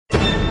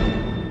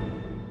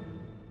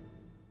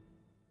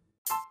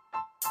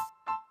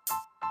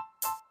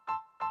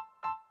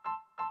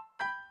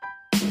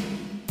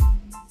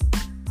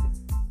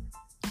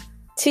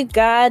To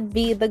God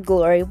be the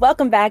glory.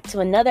 Welcome back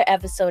to another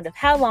episode of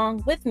How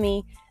Long with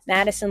me,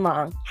 Madison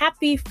Long.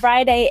 Happy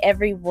Friday,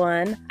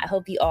 everyone. I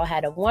hope you all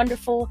had a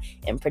wonderful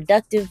and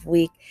productive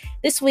week.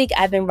 This week,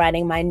 I've been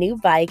riding my new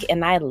bike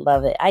and I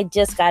love it. I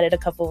just got it a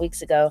couple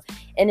weeks ago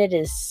and it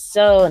is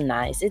so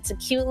nice. It's a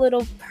cute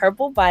little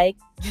purple bike.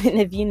 And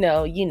if you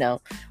know, you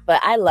know.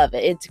 But I love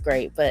it. It's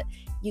great. But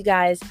you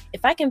guys,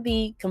 if I can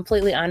be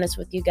completely honest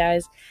with you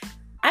guys,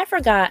 I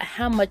forgot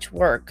how much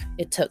work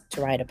it took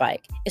to ride a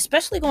bike,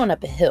 especially going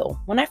up a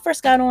hill. When I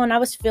first got on, I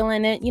was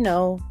feeling it,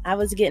 I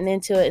was getting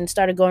into it and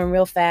started going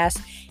real fast.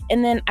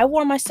 And then I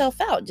wore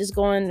myself out just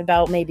going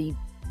about maybe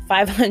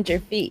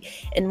 500 feet.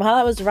 And while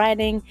I was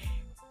riding,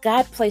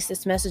 God placed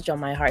this message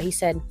on my heart. He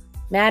said,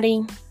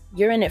 Maddie,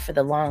 you're in it for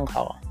the long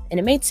haul. And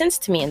it made sense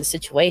to me in the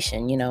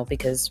situation,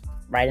 because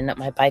riding up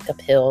my bike up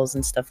hills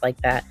and stuff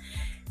like that.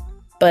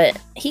 But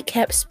he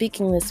kept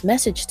speaking this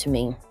message to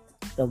me,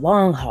 the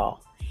long haul.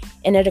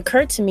 And it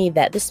occurred to me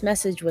that this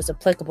message was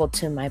applicable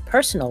to my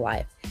personal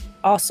life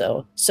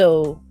also.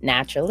 So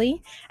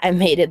naturally, I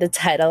made it the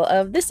title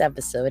of this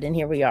episode, and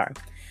here we are.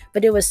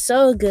 But it was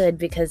so good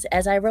because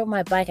as I rode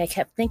my bike, I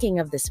kept thinking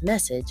of this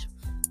message.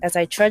 As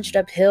I trudged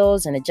up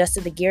hills and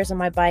adjusted the gears on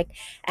my bike,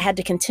 I had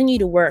to continue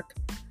to work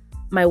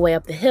my way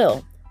up the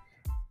hill.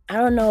 I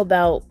don't know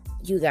about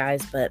you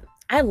guys, but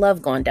I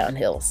love going down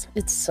hills.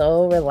 It's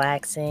so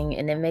relaxing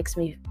and it makes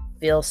me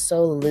feel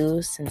so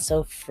loose and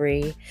so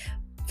free.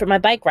 For my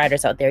bike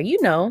riders out there, do you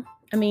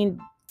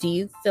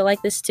feel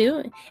like this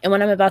too? And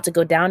when I'm about to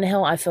go down the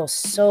hill, I feel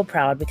so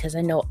proud because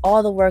I know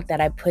all the work that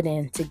I put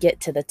in to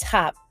get to the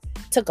top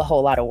took a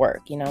whole lot of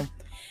work,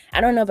 I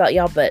don't know about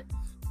y'all, but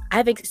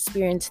I've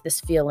experienced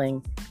this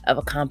feeling of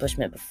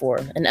accomplishment before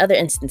in other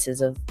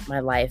instances of my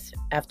life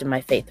after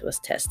my faith was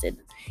tested.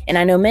 And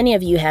I know many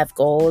of you have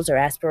goals or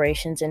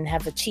aspirations and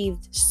have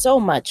achieved so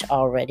much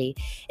already.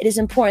 It is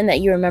important that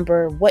you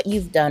remember what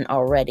you've done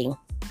already,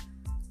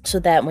 so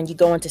that when you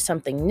go into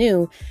something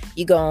new,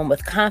 you go in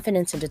with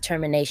confidence and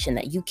determination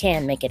that you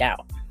can make it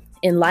out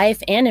in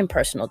life and in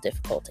personal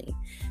difficulty.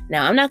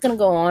 Now, I'm not going to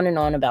go on and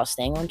on about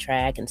staying on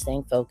track and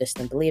staying focused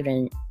and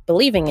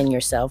believing in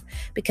yourself,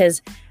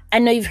 because I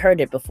know you've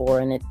heard it before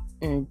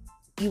and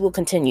you will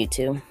continue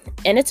to.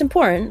 And it's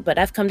important, but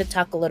I've come to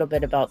talk a little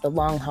bit about the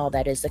long haul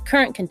that is the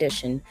current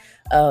condition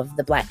of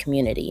the Black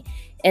community.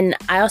 And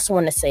I also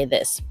want to say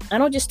this. I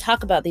don't just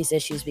talk about these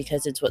issues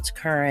because it's what's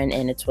current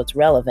and it's what's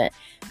relevant,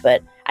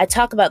 but I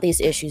talk about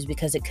these issues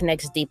because it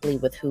connects deeply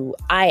with who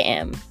I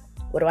am.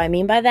 What do I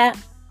mean by that?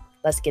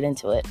 Let's get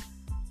into it.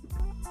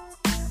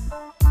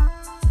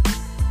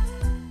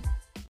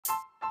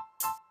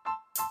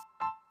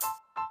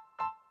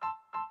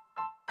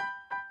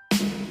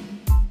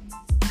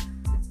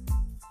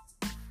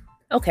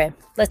 Okay,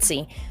 let's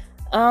see.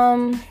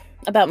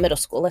 About middle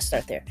school, let's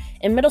start there.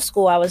 In middle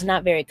school, I was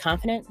not very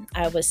confident.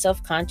 I was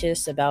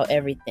self-conscious about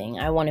everything.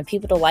 I wanted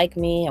people to like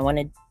me. I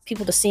wanted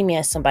people to see me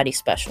as somebody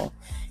special.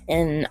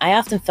 And I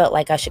often felt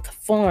like I should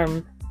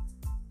conform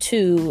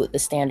to the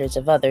standards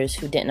of others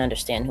who didn't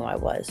understand who I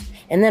was.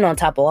 And then on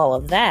top of all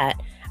of that,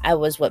 I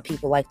was what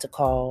people like to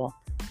call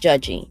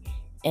judgy.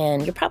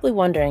 And you're probably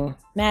wondering,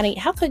 Maddie,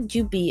 how could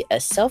you be a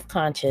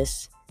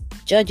self-conscious,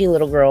 judgy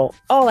little girl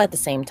all at the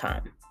same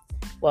time?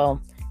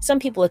 Well, some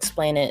people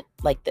explain it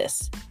like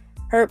this.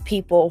 Hurt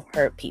people,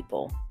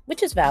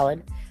 which is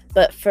valid.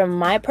 But from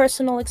my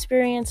personal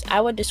experience, I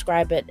would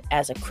describe it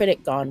as a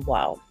critic gone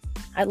wild.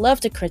 I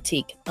love to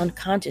critique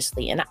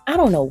unconsciously, and I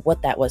don't know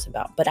what that was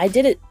about, but I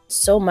did it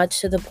so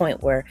much to the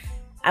point where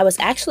I was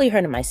actually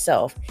hurting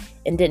myself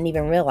and didn't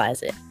even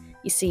realize it.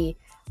 You see,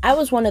 I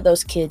was one of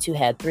those kids who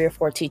had 3 or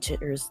 4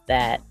 teachers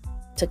that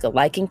took a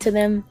liking to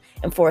them,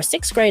 and for a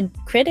 6th grade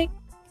critic,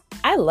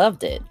 I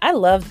loved it. I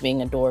loved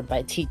being adored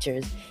by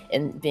teachers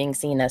and being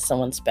seen as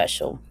someone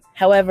special.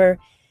 However,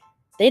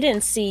 they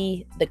didn't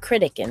see the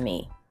critic in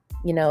me.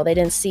 They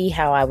didn't see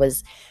how I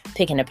was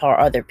picking apart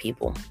other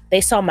people.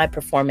 They saw my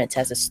performance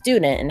as a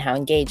student and how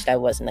engaged I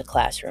was in the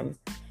classroom.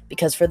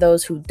 Because for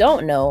those who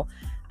don't know,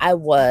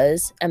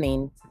 let's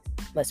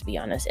be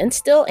honest, and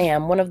still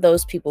am one of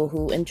those people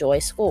who enjoy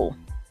school.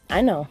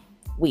 I know,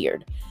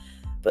 weird.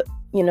 But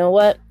you know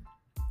what?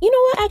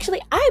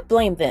 Actually, I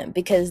blame them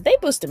because they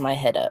boosted my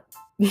head up.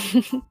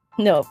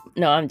 No,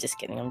 I'm just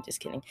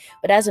kidding.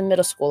 But as a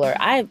middle schooler,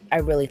 I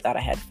really thought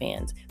I had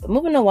fans. But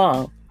moving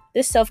along,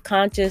 this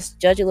self-conscious,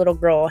 judgy little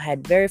girl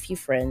had very few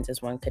friends,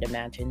 as one could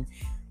imagine.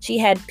 She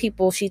had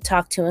people she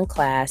talked to in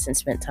class and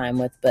spent time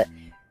with, but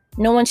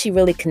no one she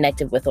really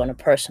connected with on a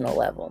personal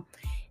level.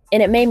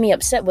 And it made me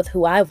upset with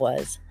who I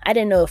was. I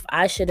didn't know if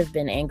I should have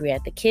been angry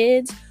at the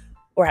kids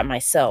or at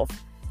myself.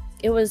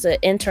 It was an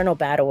internal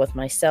battle with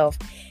myself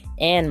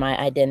and my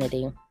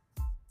identity.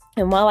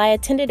 And while I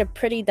attended a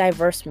pretty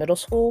diverse middle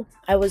school,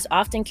 I was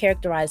often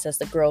characterized as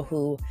the girl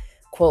who,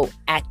 quote,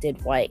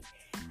 acted white.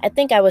 I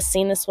think I was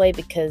seen this way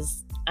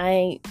because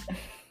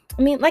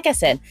like I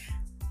said,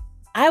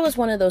 I was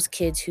one of those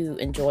kids who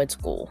enjoyed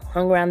school,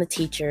 hung around the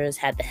teachers,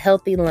 had the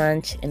healthy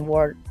lunch, and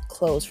wore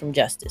clothes from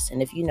Justice.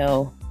 And if you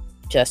know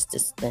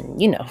Justice, then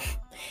you know.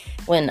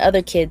 When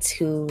other kids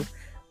who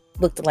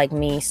looked like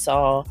me,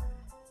 saw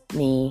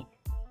me,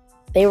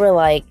 they were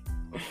like,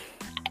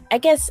 I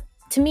guess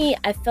to me,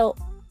 I felt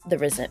the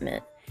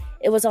resentment.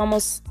 It was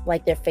almost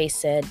like their face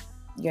said,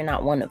 "You're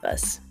not one of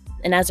us."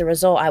 And as a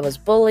result, I was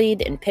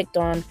bullied and picked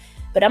on,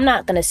 but I'm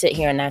not going to sit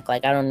here and act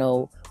like I don't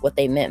know what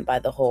they meant by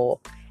the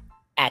whole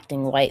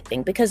acting white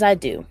thing, because I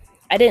do.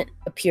 I didn't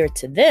appear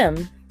to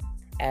them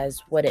as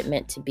what it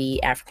meant to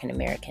be African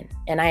American,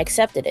 and I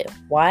accepted it.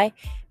 Why?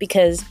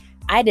 Because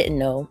I didn't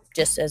know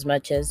just as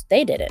much as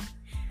they didn't.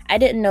 I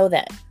didn't know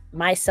that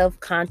my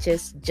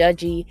self-conscious,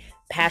 judgy,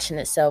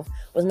 passionate self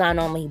was not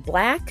only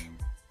Black,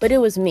 but it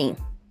was me.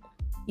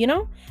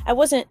 I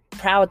wasn't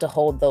proud to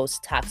hold those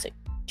toxic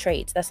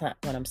traits. That's not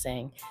what I'm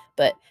saying.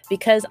 But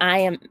because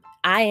I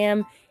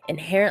am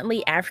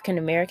inherently African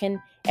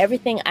American,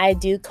 everything I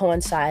do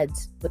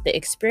coincides with the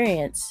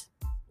experience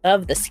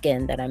of the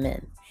skin that I'm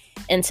in.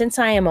 And since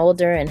I am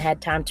older and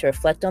had time to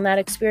reflect on that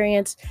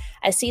experience,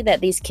 I see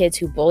that these kids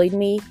who bullied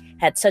me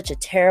had such a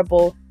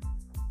terrible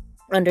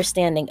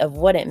understanding of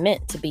what it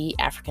meant to be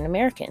African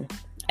American,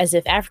 as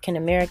if African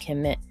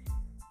American meant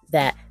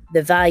that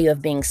the value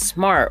of being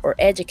smart or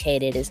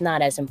educated is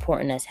not as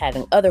important as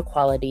having other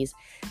qualities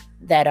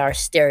that are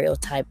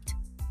stereotyped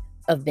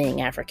of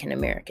being African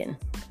American.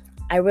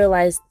 I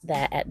realized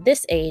that at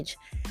this age,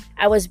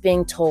 I was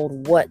being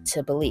told what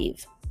to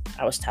believe.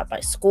 I was taught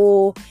by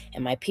school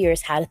and my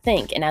peers how to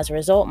think, and as a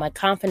result, my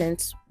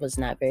confidence was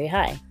not very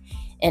high.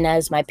 And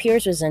as my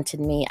peers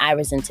resented me, I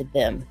resented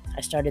them.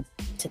 I started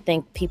to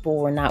think people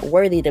were not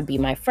worthy to be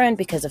my friend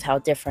because of how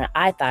different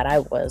I thought I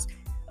was,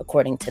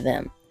 according to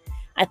them.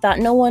 I thought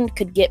no one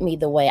could get me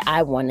the way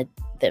I wanted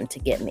them to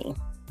get me.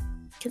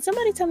 Can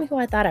somebody tell me who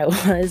I thought I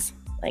was?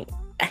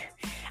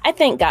 I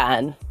thank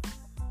God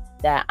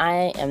that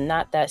I am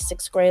not that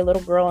 6th grade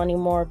little girl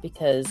anymore,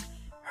 because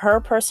her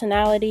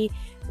personality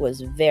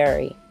was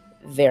very,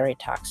 very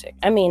toxic.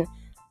 I mean,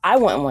 I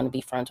wouldn't want to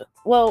be friends with,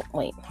 well,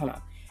 wait, hold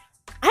on.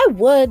 I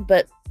would,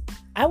 but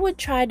I would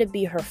try to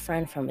be her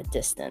friend from a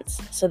distance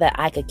so that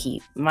I could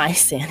keep my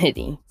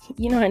sanity.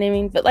 You know what I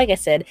mean? But like I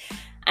said,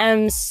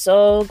 I'm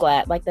so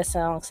glad, like the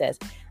song says,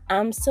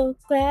 I'm so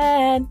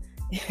glad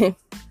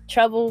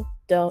trouble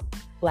don't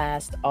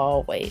last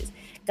always.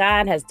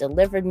 God has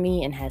delivered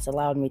me and has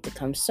allowed me to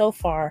come so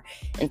far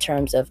in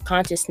terms of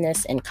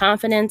consciousness and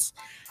confidence.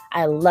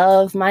 I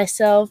love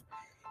myself,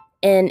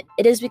 and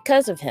it is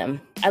because of him.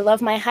 I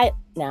love my height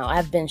now.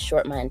 I've been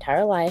short my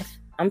entire life.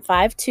 I'm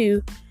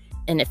 5'2",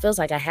 and it feels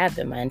like I have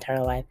been my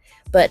entire life,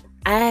 but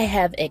I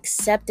have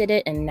accepted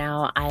it, and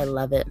now I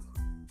love it.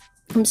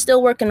 I'm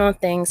still working on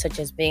things such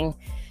as being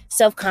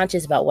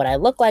self-conscious about what I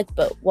look like,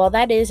 but while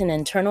that is an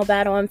internal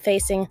battle I'm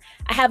facing,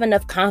 I have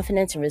enough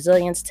confidence and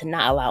resilience to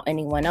not allow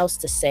anyone else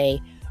to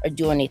say or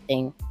do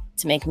anything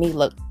to make me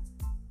look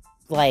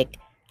like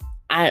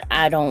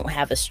I don't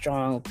have a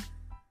strong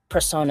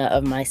persona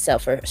of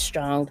myself or a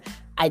strong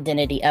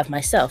identity of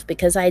myself,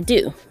 because I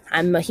do.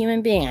 I'm a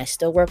human being. I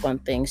still work on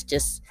things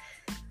just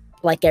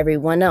like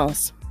everyone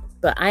else,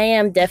 but I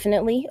am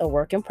definitely a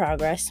work in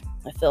progress.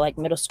 I feel like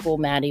middle school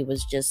Maddie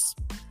was just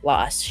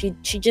lost. She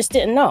just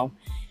didn't know.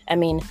 I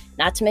mean,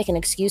 not to make an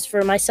excuse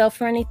for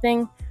myself or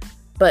anything,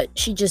 but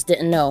she just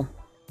didn't know.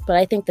 But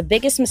I think the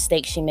biggest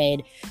mistake she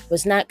made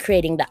was not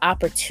creating the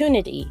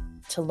opportunity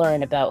to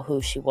learn about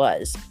who she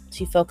was.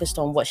 She focused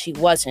on what she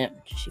wasn't.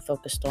 She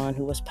focused on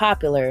who was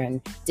popular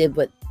and did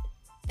what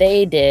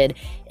they did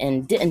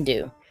and didn't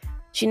do.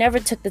 She never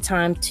took the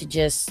time to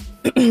just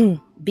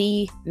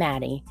be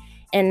Maddie.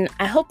 And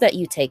I hope that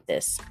you take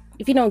this.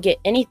 If you don't get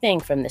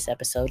anything from this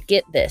episode,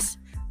 get this.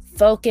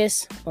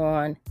 Focus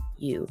on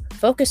you.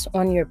 Focus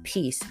on your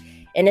peace.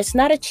 And it's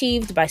not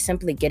achieved by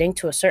simply getting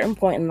to a certain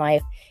point in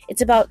life.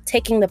 It's about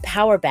taking the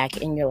power back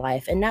in your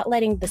life and not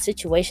letting the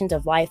situations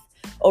of life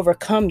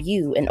overcome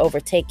you and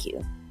overtake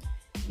you.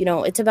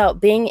 It's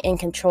about being in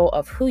control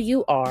of who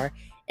you are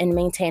and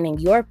maintaining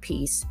your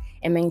peace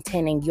and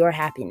maintaining your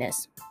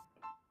happiness.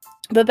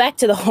 But back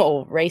to the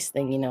whole race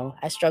thing,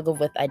 I struggled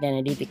with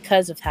identity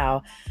because of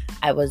how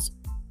I was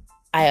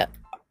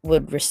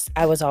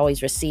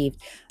always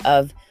received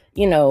of,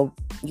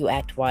 you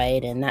act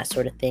white and that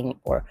sort of thing,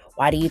 or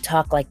why do you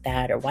talk like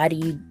that, or why do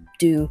you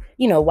do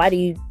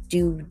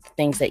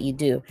things that you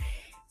do?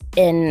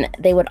 And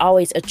they would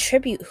always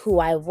attribute who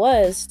I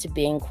was to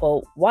being,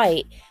 quote,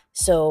 white.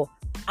 So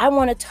I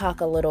want to talk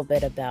a little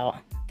bit about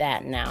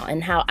that now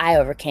and how I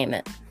overcame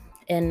it.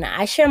 And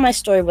I share my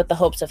story with the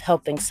hopes of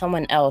helping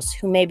someone else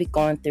who may be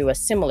going through a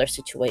similar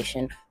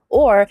situation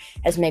or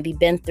has maybe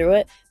been through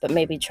it, but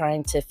maybe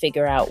trying to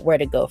figure out where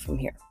to go from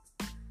here.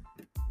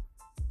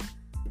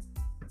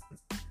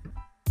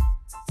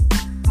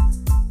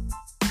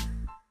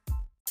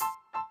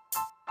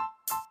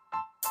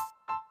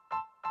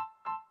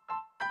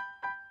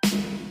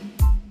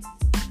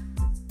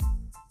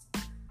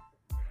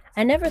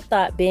 I never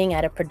thought being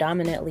at a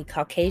predominantly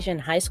Caucasian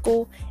high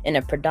school in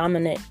a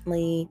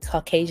predominantly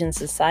Caucasian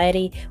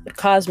society would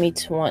cause me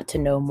to want to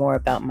know more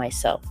about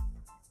myself.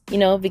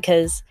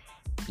 Because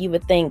you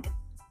would think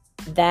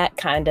that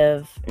kind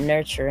of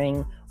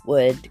nurturing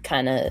would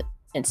kind of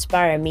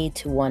inspire me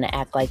to want to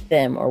act like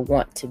them or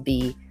want to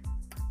be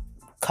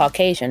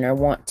Caucasian or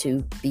want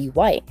to be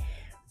white.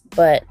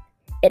 But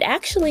it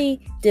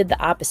actually did the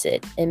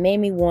opposite. It made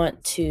me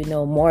want to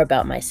know more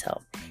about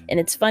myself. And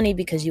it's funny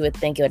because you would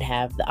think it would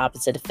have the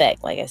opposite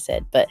effect, like I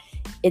said, but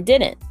it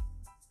didn't.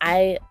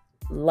 I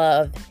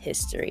love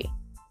history,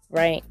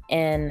 right?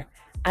 And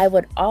I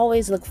would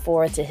always look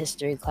forward to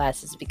history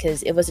classes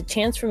because it was a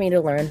chance for me to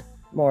learn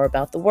more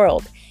about the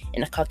world.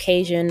 In a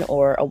Caucasian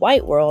or a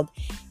white world,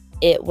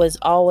 it was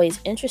always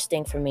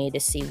interesting for me to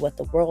see what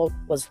the world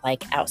was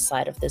like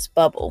outside of this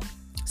bubble.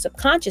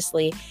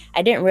 Subconsciously,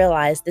 I didn't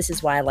realize this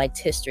is why I liked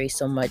history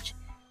so much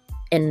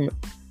and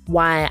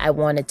why I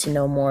wanted to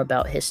know more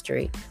about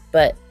history.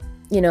 But,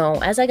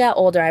 as I got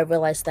older, I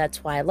realized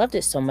that's why I loved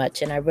it so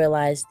much. And I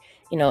realized,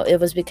 it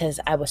was because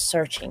I was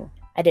searching.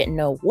 I didn't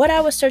know what I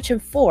was searching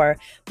for,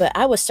 but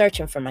I was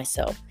searching for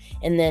myself.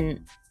 And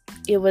then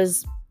it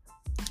was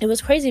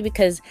crazy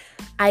because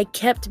I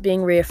kept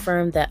being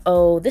reaffirmed that,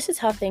 oh, this is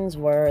how things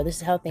were. This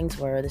is how things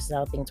were. This is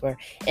how things were.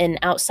 And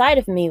outside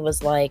of me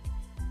was like,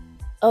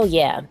 oh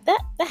yeah,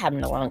 that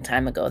happened a long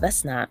time ago.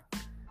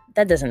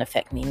 That doesn't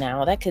affect me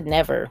now. That could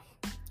never,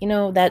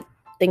 that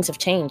things have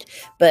changed.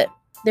 But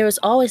there was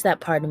always that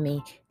part of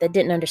me that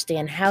didn't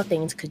understand how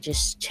things could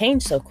just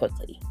change so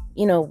quickly.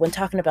 When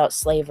talking about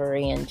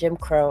slavery and Jim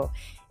Crow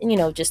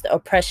and, just the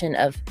oppression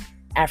of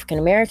African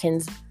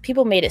Americans,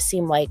 people made it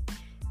seem like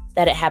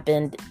that it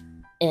happened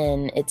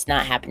and it's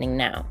not happening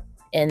now.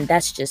 And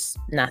that's just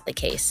not the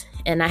case.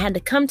 And I had to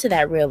come to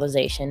that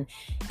realization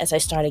as I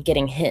started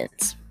getting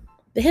hints.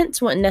 The hints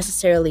wouldn't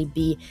necessarily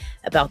be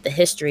about the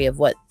history of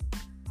what,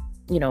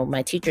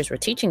 my teachers were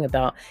teaching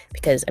about,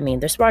 because,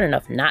 they're smart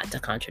enough not to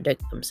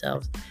contradict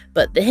themselves.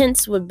 But the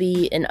hints would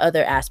be in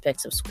other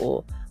aspects of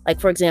school.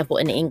 Like, for example,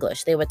 in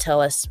English, they would tell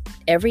us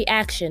every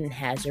action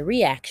has a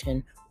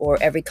reaction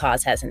or every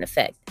cause has an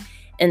effect.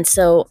 And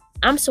so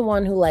I'm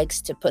someone who likes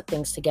to put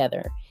things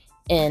together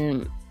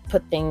and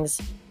put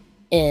things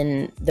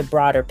in the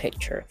broader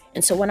picture.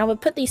 And so when I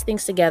would put these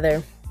things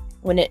together,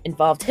 when it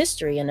involved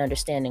history and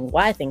understanding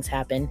why things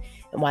happen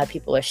and why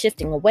people are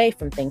shifting away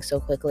from things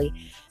so quickly,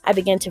 I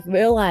began to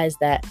realize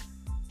that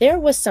there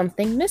was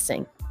something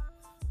missing.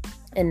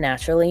 And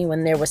naturally,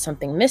 when there was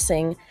something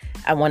missing,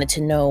 I wanted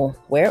to know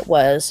where it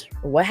was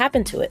or what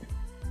happened to it.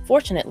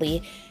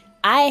 Fortunately,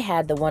 I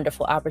had the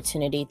wonderful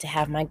opportunity to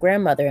have my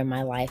grandmother in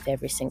my life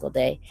every single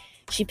day.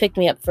 She picked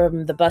me up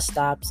from the bus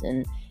stops,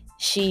 and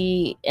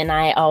she and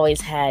I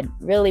always had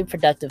really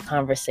productive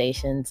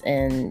conversations,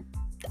 and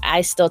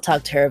I still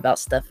talk to her about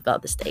stuff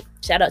about the state.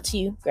 Shout out to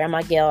you,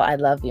 Grandma Gail. I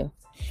love you.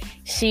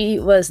 She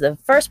was the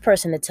first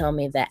person to tell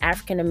me that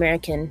African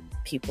American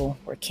people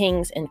were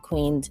kings and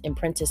queens and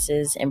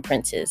princesses and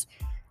princes.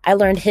 I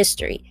learned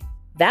history,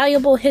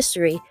 valuable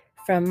history,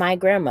 from my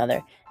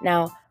grandmother.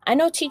 Now, I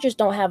know teachers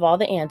don't have all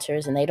the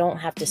answers and they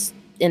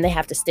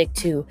have to stick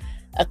to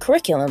a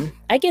curriculum.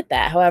 I get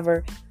that.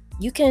 However,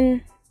 you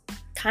can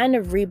kind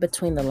of read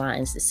between the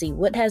lines to see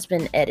what has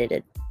been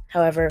edited.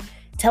 However,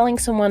 telling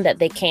someone that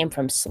they came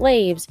from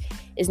slaves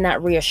is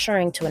not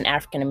reassuring to an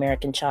African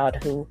American child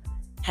who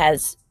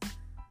has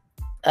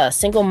a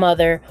single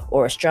mother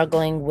or is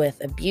struggling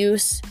with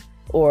abuse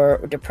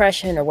or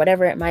depression or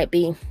whatever it might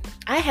be.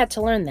 I had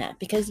to learn that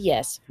because,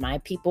 yes, my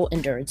people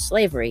endured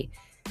slavery,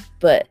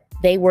 but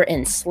they were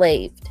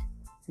enslaved,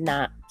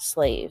 not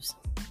slaves.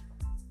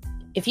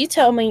 If you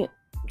tell me,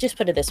 just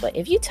put it this way,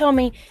 if you tell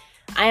me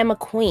I am a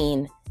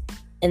queen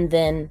and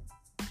then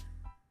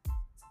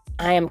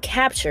I am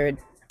captured,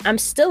 I'm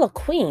still a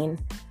queen.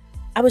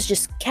 I was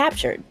just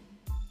captured.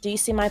 Do you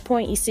see my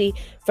point? You see,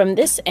 from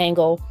this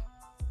angle,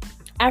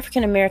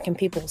 African American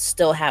people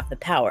still have the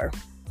power.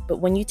 But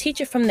when you teach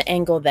it from the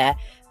angle that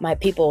my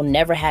people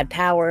never had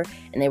power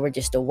and they were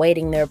just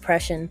awaiting their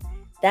oppression,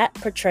 that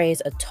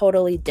portrays a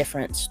totally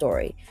different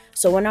story.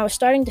 So when I was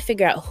starting to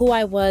figure out who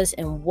I was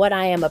and what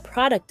I am a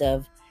product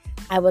of,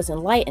 I was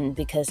enlightened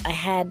because I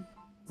had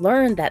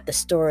learned that the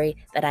story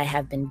that I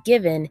have been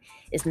given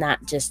is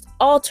not just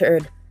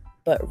altered,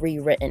 but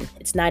rewritten.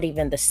 It's not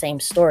even the same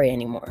story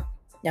anymore.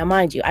 Now,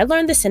 mind you, I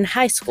learned this in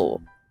high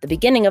school, the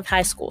beginning of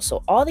high school.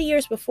 So all the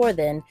years before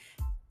then,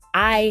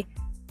 I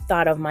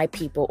thought of my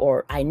people,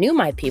 or I knew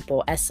my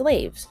people, as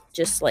slaves,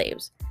 just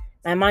slaves.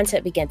 My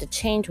mindset began to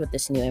change with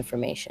this new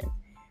information.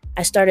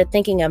 I started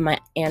thinking of my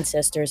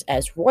ancestors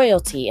as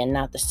royalty and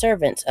not the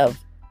servants of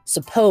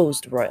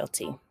supposed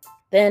royalty.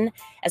 Then,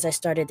 as I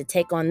started to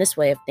take on this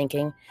way of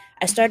thinking,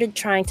 I started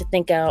trying to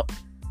think out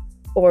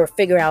or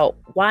figure out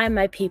why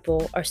my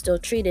people are still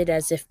treated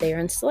as if they are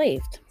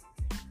enslaved.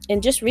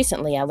 And just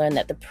recently, I learned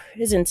that the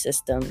prison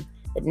system,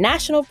 the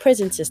national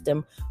prison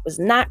system, was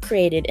not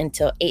created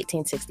until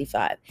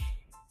 1865.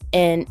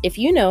 And if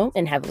you know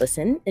and have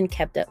listened and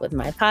kept up with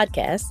my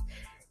podcast,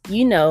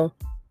 you know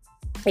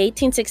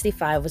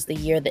 1865 was the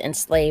year the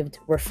enslaved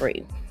were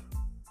free.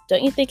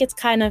 Don't you think it's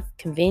kind of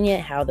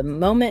convenient how the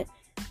moment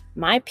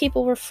my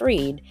people were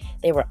freed,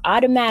 they were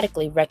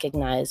automatically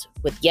recognized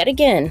with yet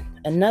again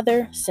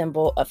another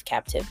symbol of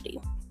captivity?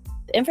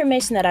 The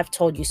information that I've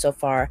told you so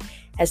far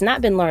has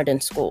not been learned in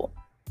school.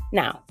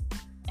 Now,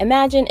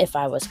 imagine if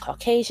I was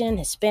Caucasian,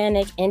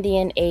 Hispanic,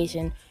 Indian,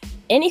 Asian,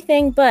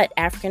 anything but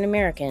African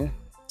American.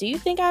 Do you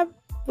think I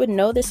would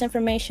know this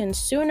information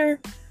sooner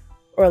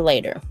or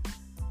later?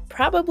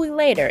 Probably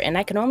later, and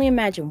I can only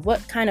imagine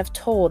what kind of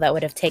toll that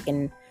would have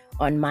taken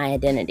on my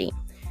identity.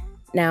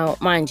 Now,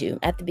 mind you,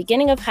 at the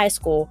beginning of high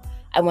school,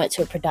 I went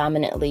to a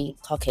predominantly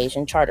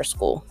Caucasian charter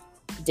school.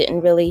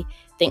 Didn't really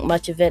think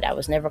much of it. I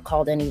was never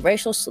called any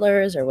racial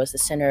slurs or was the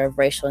center of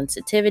racial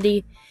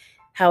insensitivity.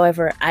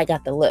 However, I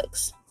got the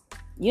looks.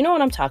 You know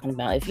what I'm talking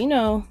about. If you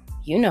know,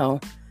 you know.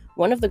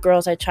 One of the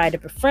girls I tried to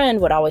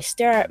befriend would always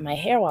stare at my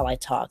hair while I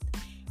talked.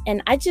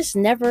 And I just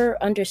never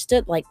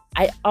understood.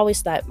 I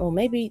always thought, well,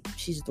 maybe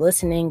she's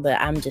listening, but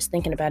I'm just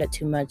thinking about it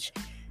too much.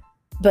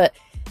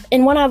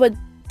 And when I would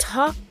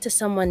talk to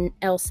someone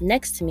else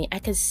next to me, I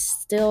could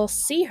still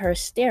see her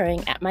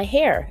staring at my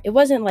hair. It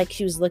wasn't like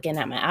she was looking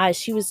at my eyes.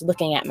 She was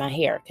looking at my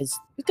hair because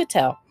you could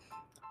tell.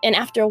 And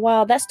after a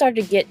while, that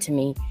started to get to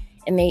me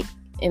and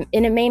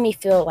it made me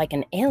feel like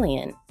an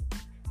alien.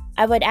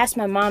 I would ask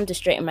my mom to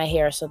straighten my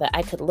hair so that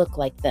I could look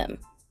like them,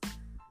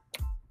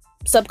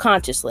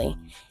 subconsciously.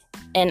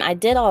 And I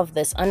did all of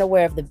this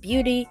unaware of the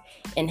beauty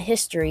and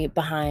history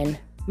behind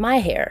my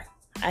hair.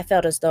 I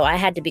felt as though I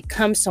had to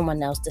become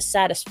someone else to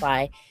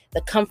satisfy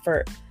the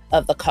comfort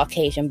of the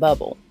Caucasian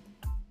bubble.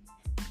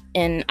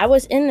 And I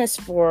was in this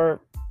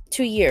for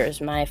 2 years,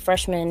 my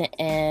freshman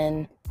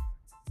and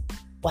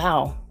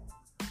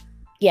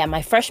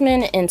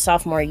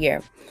sophomore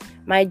year.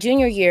 My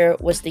junior year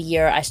was the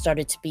year I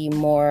started to be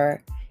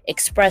more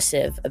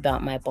expressive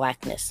about my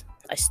blackness.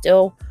 I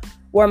still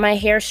wore my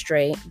hair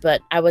straight,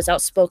 but I was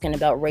outspoken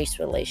about race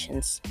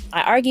relations.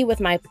 I argued with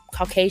my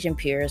Caucasian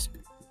peers,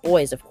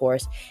 boys of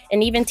course,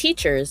 and even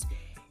teachers.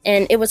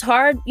 And it was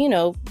hard,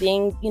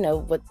 being,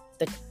 with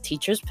the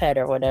teacher's pet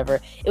or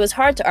whatever. It was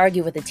hard to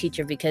argue with a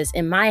teacher because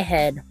in my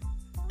head,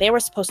 they were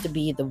supposed to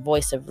be the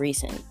voice of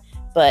reason.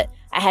 But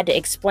I had to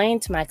explain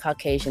to my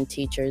Caucasian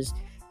teachers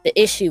the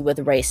issue with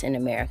race in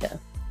America.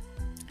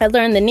 I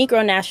learned the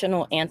Negro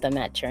National Anthem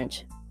at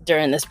church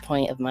during this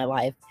point of my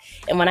life.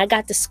 And when I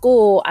got to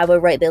school, I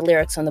would write the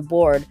lyrics on the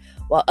board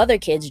while other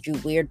kids drew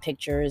weird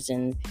pictures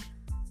and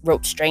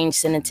wrote strange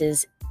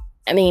sentences.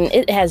 I mean,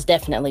 it has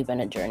definitely been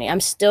a journey. I'm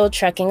still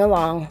trekking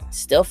along,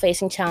 still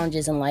facing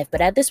challenges in life.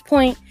 But at this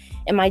point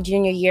in my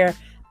junior year,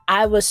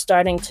 I was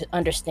starting to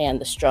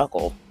understand the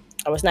struggle.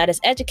 I was not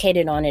as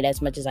educated on it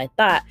as much as I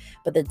thought,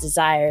 but the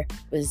desire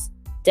was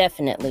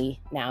definitely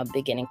now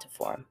beginning to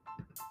form.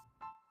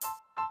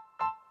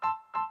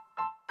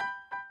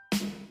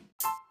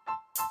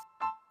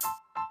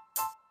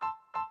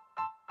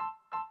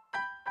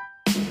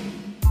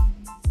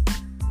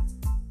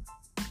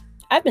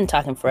 I've been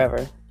talking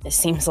forever. It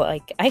seems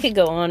like I could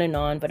go on and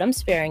on, but I'm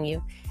sparing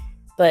you.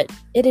 But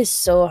it is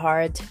so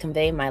hard to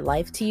convey my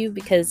life to you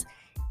because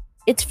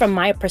it's from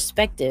my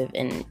perspective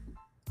and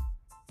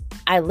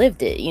I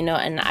lived it,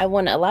 and I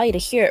want to allow you to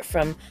hear it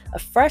from a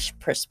fresh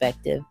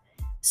perspective.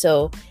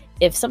 So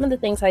if some of the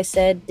things I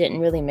said didn't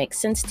really make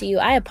sense to you,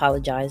 I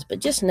apologize, but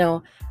just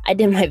know I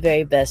did my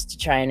very best to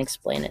try and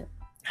explain it.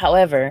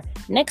 However,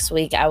 next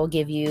week I will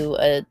give you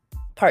a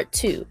part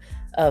 2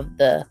 of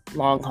the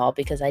long haul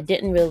because I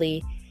didn't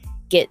really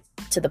get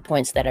to the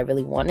points that I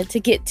really wanted to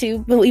get to,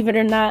 believe it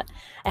or not.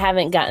 I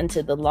haven't gotten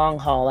to the long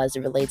haul as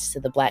it relates to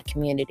the Black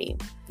community,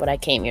 what I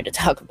came here to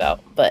talk about.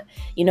 But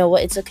you know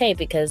what? It's okay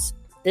because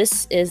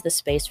this is the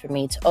space for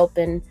me to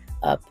open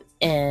up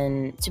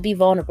and to be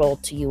vulnerable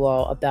to you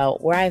all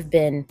about where I've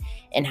been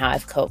and how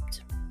I've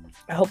coped.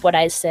 I hope what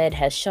I said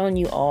has shown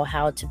you all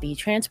how to be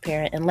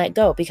transparent and let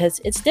go because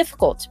it's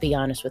difficult to be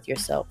honest with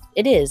yourself.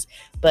 It is,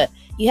 but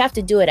you have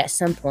to do it at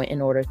some point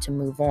in order to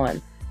move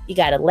on. You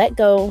got to let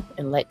go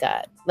and let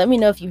God. Let me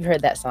know if you've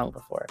heard that song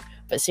before.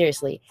 But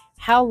seriously,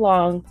 how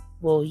long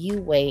will you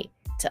wait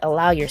to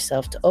allow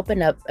yourself to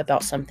open up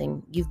about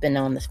something you've been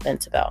on the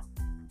fence about?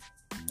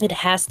 It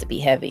has to be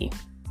heavy,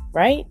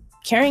 right?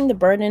 Carrying the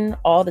burden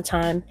all the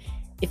time.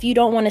 If you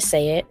don't want to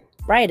say it,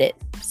 write it,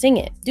 sing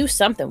it, do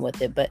something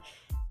with it, but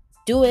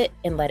do it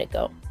and let it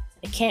go.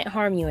 It can't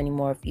harm you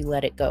anymore if you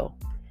let it go.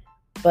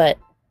 But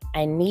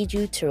I need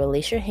you to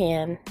release your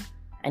hand.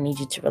 I need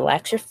you to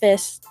relax your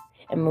fist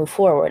and move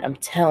forward. I'm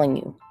telling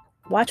you,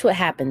 watch what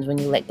happens when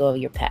you let go of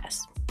your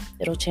past.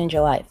 It'll change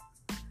your life.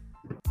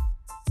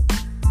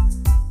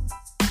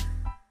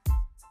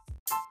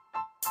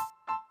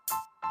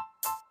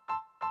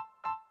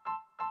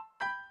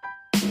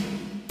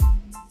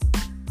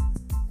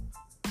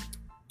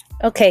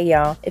 Okay,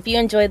 y'all, if you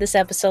enjoyed this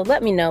episode,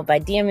 let me know by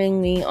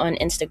DMing me on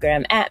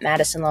Instagram at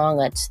Madison Long.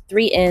 That's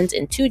 3 N's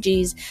and 2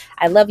 G's.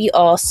 I love you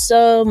all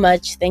so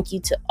much. Thank you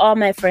to all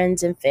my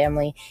friends and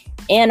family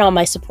and all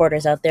my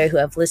supporters out there who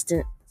have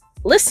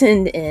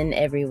listened in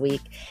every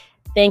week.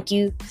 Thank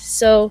you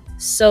so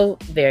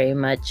very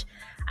much.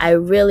 I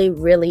really,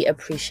 really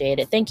appreciate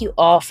it. Thank you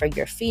all for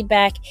your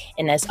feedback.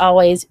 And as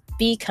always,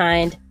 be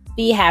kind,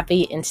 be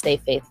happy, and stay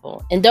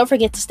faithful. And don't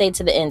forget to stay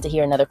to the end to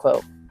hear another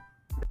quote.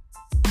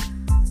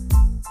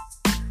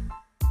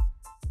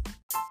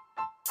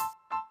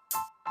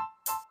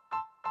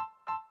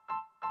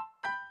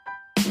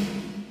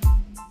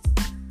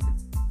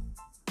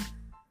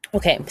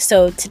 Okay,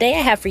 so today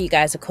I have for you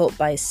guys a quote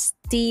by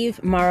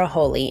Steve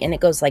Maraholi, and it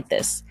goes like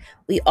this.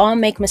 We all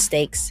make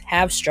mistakes,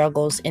 have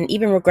struggles, and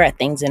even regret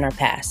things in our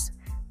past.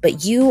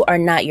 But you are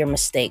not your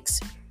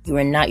mistakes. You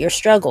are not your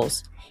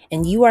struggles.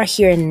 And you are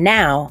here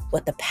now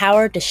with the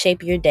power to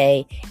shape your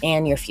day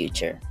and your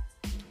future.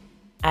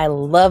 I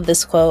love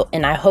this quote,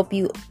 and I hope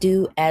you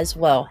do as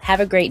well. Have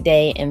a great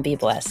day and be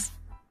blessed.